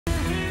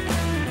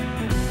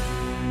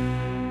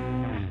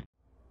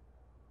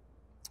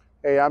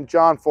Hey, I'm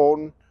John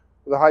Fulton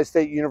with Ohio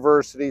State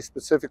University,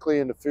 specifically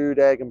in the Food,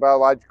 Ag, and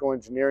Biological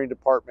Engineering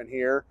department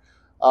here,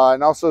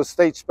 and also a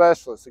state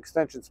specialist,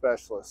 extension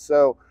specialist.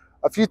 So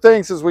a few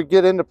things as we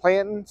get into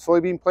planting,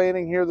 soybean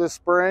planting here this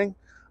spring,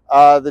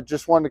 that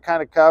just wanted to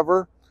kind of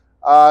cover.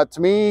 To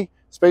me,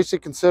 especially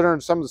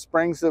considering some of the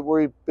springs that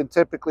we've been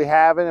typically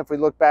having, if we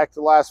look back to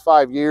the last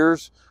 5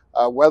 years,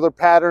 weather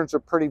patterns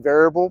are pretty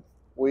variable.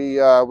 We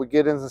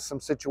get into some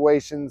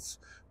situations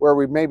where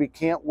we maybe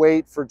can't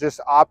wait for just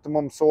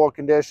optimum soil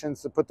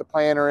conditions to put the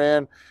planter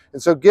in.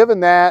 And so given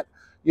that,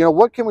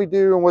 what can we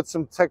do and what's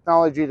some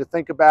technology to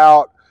think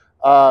about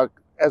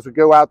as we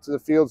go out to the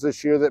fields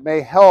this year that may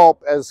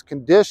help as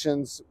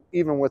conditions,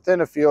 even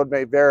within a field,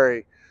 may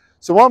vary.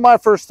 So one of my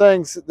first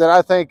things that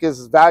I think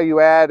is value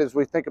add as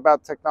we think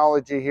about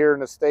technology here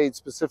in the state,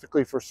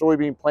 specifically for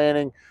soybean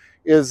planting,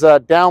 is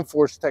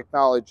downforce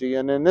technology.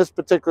 And in this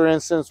particular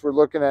instance, we're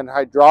looking at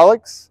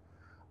hydraulics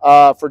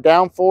for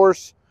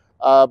downforce,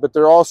 but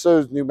they're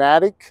also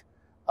pneumatic.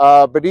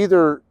 But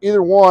either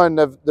one,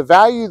 the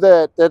value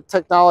that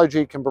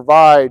technology can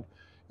provide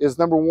is,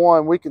 number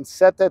one, we can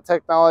set that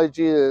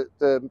technology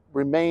to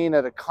remain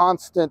at a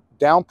constant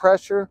down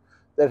pressure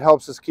that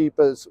helps us keep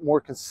a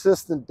more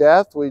consistent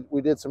depth.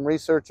 We did some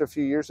research a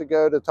few years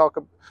ago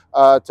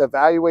to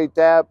evaluate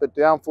that, but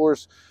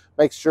downforce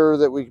makes sure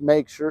that we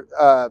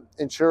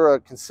ensure a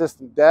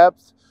consistent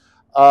depth.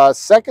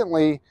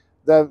 Secondly,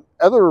 the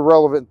other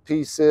relevant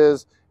piece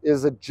is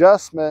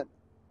adjustment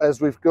as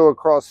we go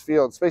across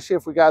field, especially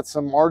if we got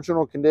some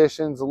marginal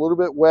conditions, a little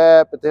bit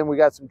wet, but then we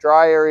got some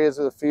dry areas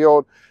of the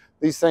field.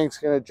 These things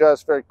can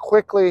adjust very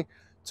quickly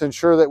to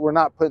ensure that we're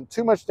not putting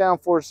too much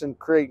downforce and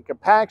creating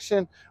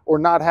compaction, or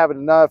not having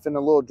enough in a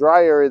little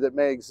dry area that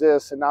may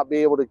exist and not be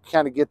able to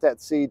kind of get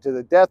that seed to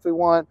the depth we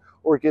want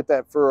or get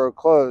that furrow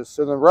closed.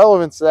 So the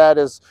relevance of that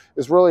is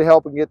really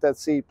helping get that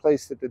seed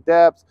placed at the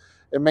depth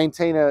and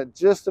maintain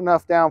just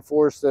enough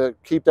downforce to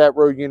keep that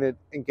row unit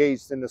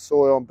engaged in the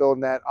soil and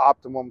building that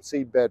optimum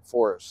seed bed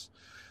for us.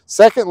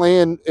 Secondly,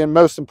 and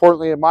most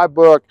importantly in my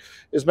book,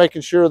 is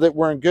making sure that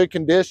we're in good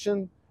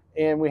condition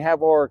and we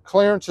have our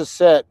clearances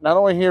set, not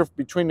only here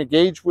between the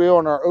gauge wheel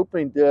and our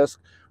opening disc,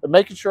 but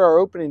making sure our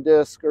opening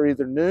discs are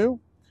either new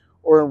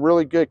or in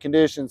really good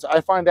conditions.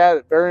 I find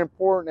that very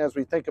important as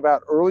we think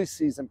about early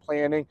season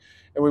planting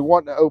and we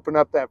want to open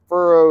up that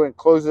furrow and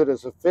close it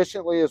as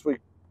efficiently as we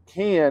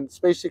can,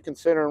 especially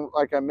considering,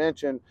 like I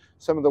mentioned,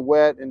 some of the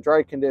wet and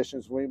dry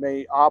conditions we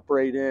may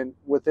operate in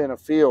within a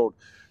field.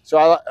 So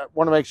I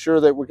want to make sure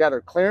that we got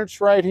our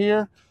clearance right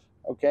here.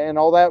 Okay, and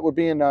all that would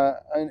be in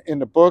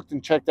the book,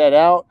 and check that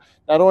out.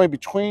 Not only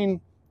between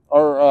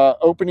our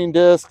opening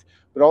disc,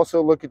 but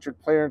also look at your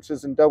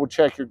clearances and double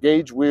check your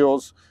gauge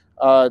wheels,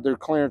 their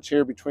clearance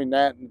here between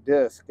that and the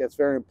disc. That's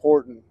very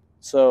important.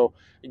 So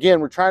again,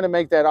 we're trying to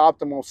make that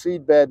optimal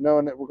seed bed,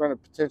 knowing that we're going to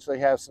potentially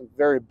have some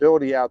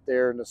variability out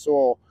there in the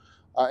soil,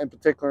 in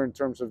particular in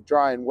terms of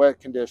dry and wet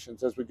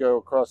conditions as we go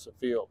across the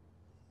field.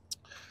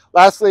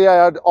 Lastly,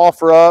 I'd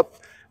offer up,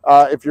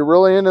 if you're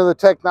really into the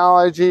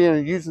technology and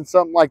you're using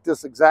something like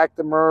this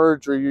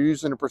ExactEmerge, or you're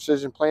using a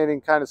precision planting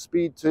kind of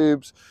speed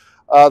tubes,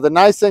 the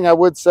nice thing I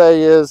would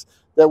say is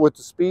that with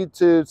the speed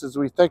tubes, as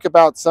we think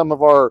about some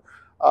of our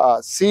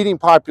seeding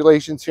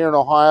populations here in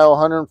Ohio,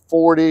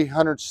 140,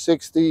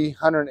 160,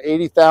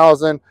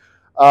 180,000,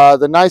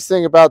 the nice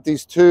thing about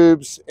these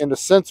tubes and the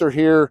sensor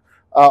here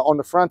on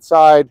the front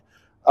side,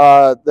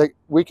 that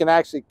we can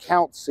actually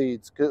count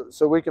seeds,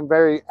 so we can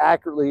very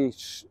accurately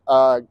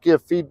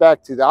give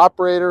feedback to the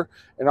operator,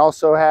 and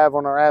also have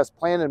on our as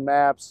planted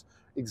maps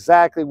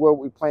exactly what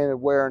we planted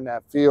where in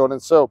that field.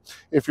 And so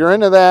if you're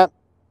into that,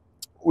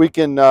 we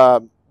can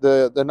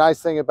the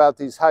nice thing about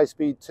these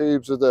high-speed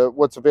tubes, or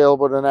what's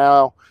available to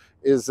now,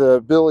 is the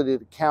ability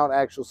to count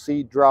actual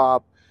seed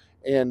drop.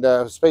 And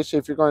especially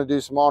if you're going to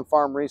do some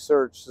on-farm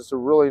research, it's a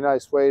really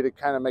nice way to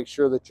kind of make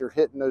sure that you're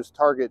hitting those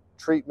target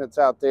treatments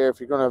out there if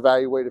you're going to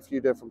evaluate a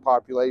few different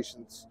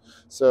populations.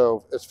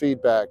 So as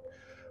feedback.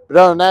 But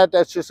other than that,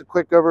 that's just a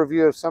quick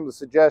overview of some of the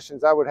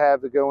suggestions I would have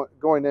to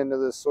going into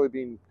this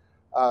soybean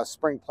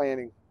spring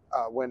planting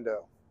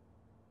window.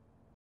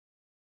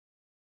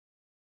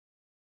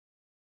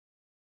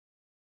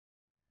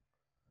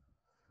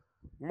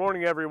 Good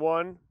morning,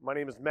 everyone. My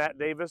name is Matt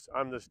Davis.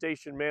 I'm the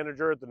station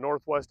manager at the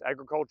Northwest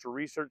Agriculture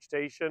Research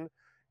Station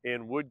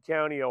in Wood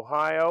County,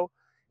 Ohio,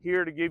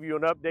 here to give you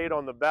an update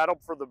on the Battle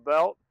for the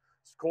Belt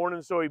corn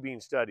and soybean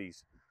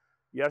studies.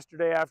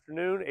 Yesterday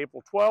afternoon,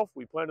 April 12th,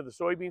 we planted the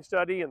soybean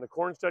study, and the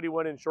corn study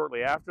went in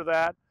shortly after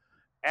that.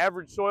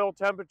 Average soil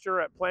temperature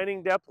at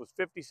planting depth was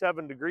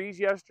 57 degrees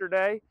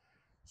yesterday.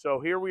 So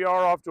here we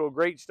are, off to a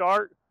great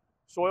start.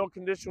 Soil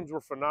conditions were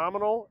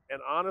phenomenal,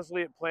 and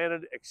honestly, it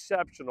planted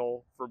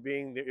exceptional for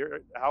being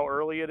how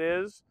early it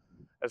is.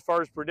 As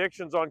far as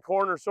predictions on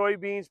corn or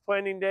soybeans,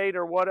 planting date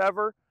or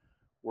whatever,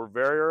 we're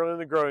very early in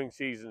the growing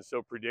season,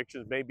 so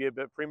predictions may be a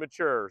bit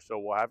premature, so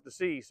we'll have to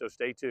see, so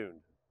stay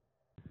tuned.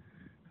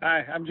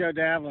 Hi, I'm Joe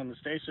Davlin, the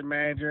station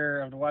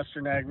manager of the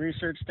Western Ag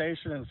Research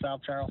Station in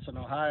South Charleston,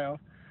 Ohio.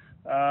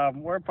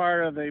 We're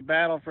part of the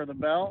Battle for the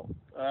Belt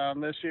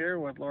this year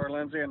with Laura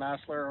Lindsay and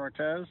Osler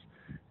Ortez,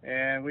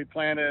 and we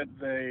planted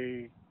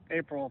the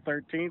April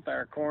 13th,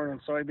 our corn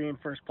and soybean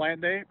first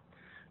plant date.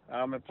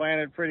 It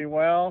planted pretty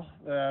well.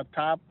 The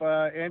top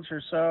inch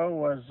or so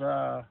was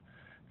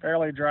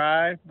fairly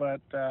dry,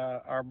 but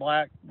our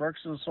black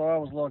Brookson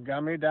soil was a little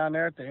gummy down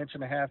there at the 1.5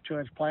 to 2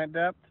 inch plant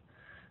depth,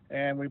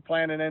 and we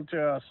planted into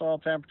a soil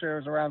temperature that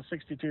was around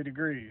 62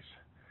 degrees.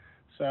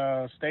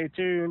 So stay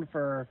tuned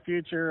for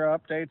future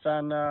updates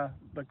on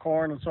the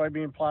corn and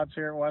soybean plots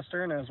here at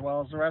Western, as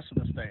well as the rest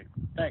of the state.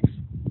 Thanks.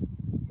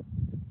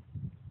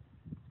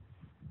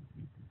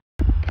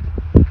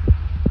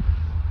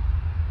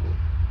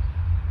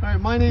 All right,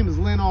 my name is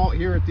Lynn Alt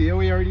here at the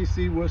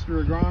OERDC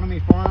Worcester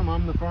Agronomy Farm.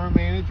 I'm the farm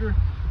manager.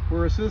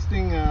 We're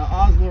assisting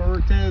Osler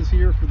Ortez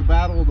here for the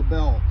Battle of the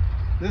Belt.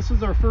 This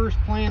is our first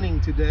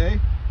planting today.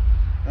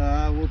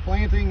 We're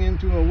planting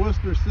into a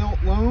Worcester silt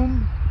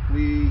loam.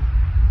 We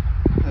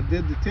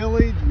did the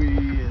tillage,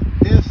 we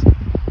disked,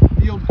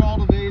 field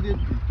cultivated,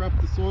 and prepped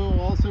the soil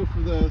also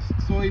for the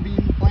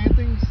soybean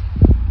plantings.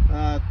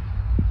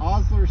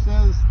 Osler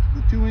says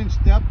the 2 inch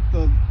depth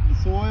of the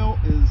soil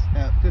is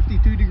at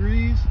 52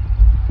 degrees.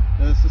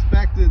 The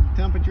suspected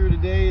temperature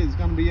today is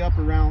going to be up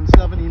around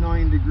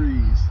 79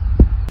 degrees.